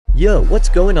Yo, what's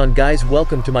going on guys?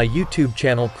 Welcome to my YouTube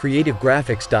channel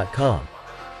creativegraphicz.com.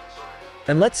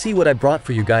 And let's see what I brought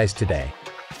for you guys today.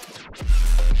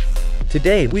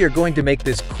 Today we are going to make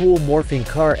this cool morphing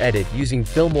car edit using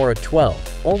Filmora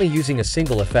 12, only using a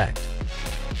single effect.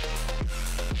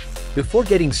 Before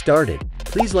getting started,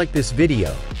 please like this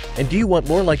video, and do you want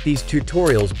more like these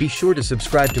tutorials, be sure to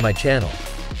subscribe to my channel.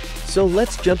 So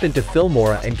let's jump into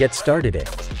Filmora and get started it.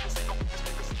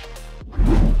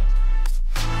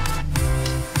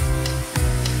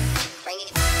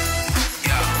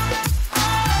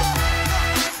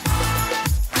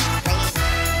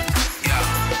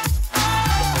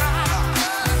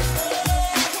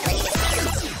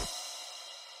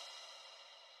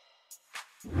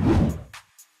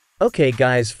 Okay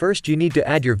guys, first you need to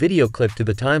add your video clip to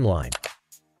the timeline.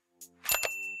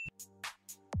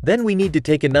 Then we need to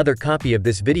take another copy of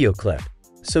this video clip.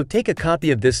 So take a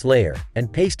copy of this layer,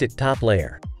 and paste it top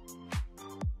layer.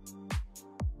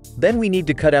 Then we need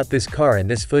to cut out this car and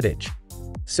this footage.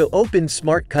 So open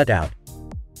Smart Cutout.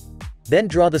 Then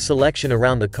draw the selection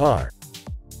around the car.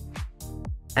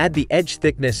 Add the edge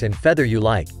thickness and feather you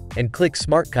like, and click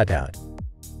Smart Cutout.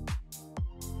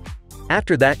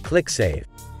 After that, click Save.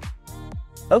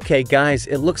 Okay guys,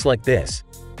 it looks like this.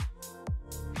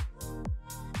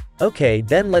 Okay,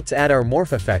 then let's add our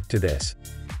morph effect to this.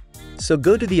 So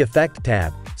go to the Effect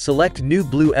tab, select New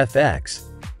Blue FX.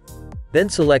 Then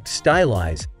select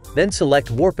Stylize, then select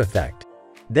Warp Effect.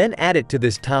 Then add it to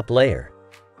this top layer.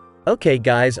 Okay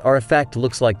guys, our effect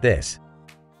looks like this.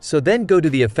 So then go to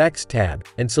the Effects tab,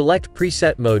 and select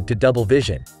Preset Mode to Double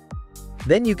Vision.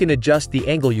 Then you can adjust the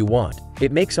angle you want.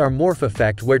 It makes our morph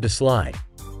effect where to slide.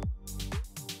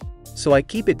 So I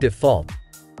keep it default.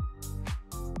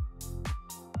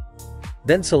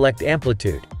 Then select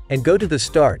Amplitude, and go to the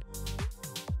Start.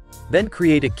 Then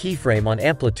create a keyframe on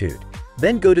Amplitude.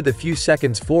 Then go to the few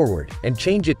seconds forward, and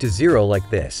change it to 0 like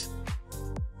this.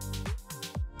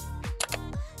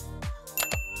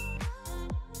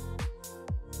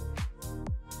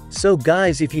 So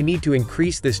guys, if you need to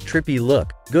increase this trippy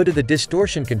look, go to the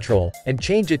distortion control, and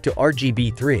change it to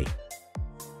RGB3.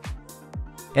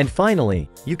 And finally,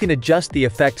 you can adjust the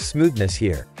effect smoothness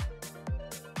here.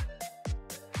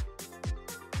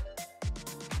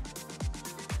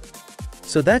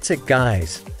 So that's it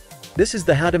guys. This is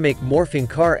the how to make morphing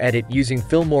car edit using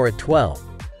Filmora 12.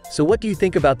 So what do you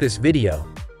think about this video?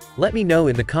 Let me know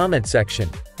in the comment section,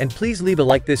 and please leave a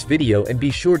like this video and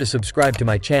be sure to subscribe to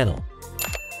my channel.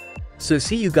 So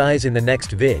see you guys in the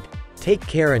next vid. Take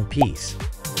care and peace.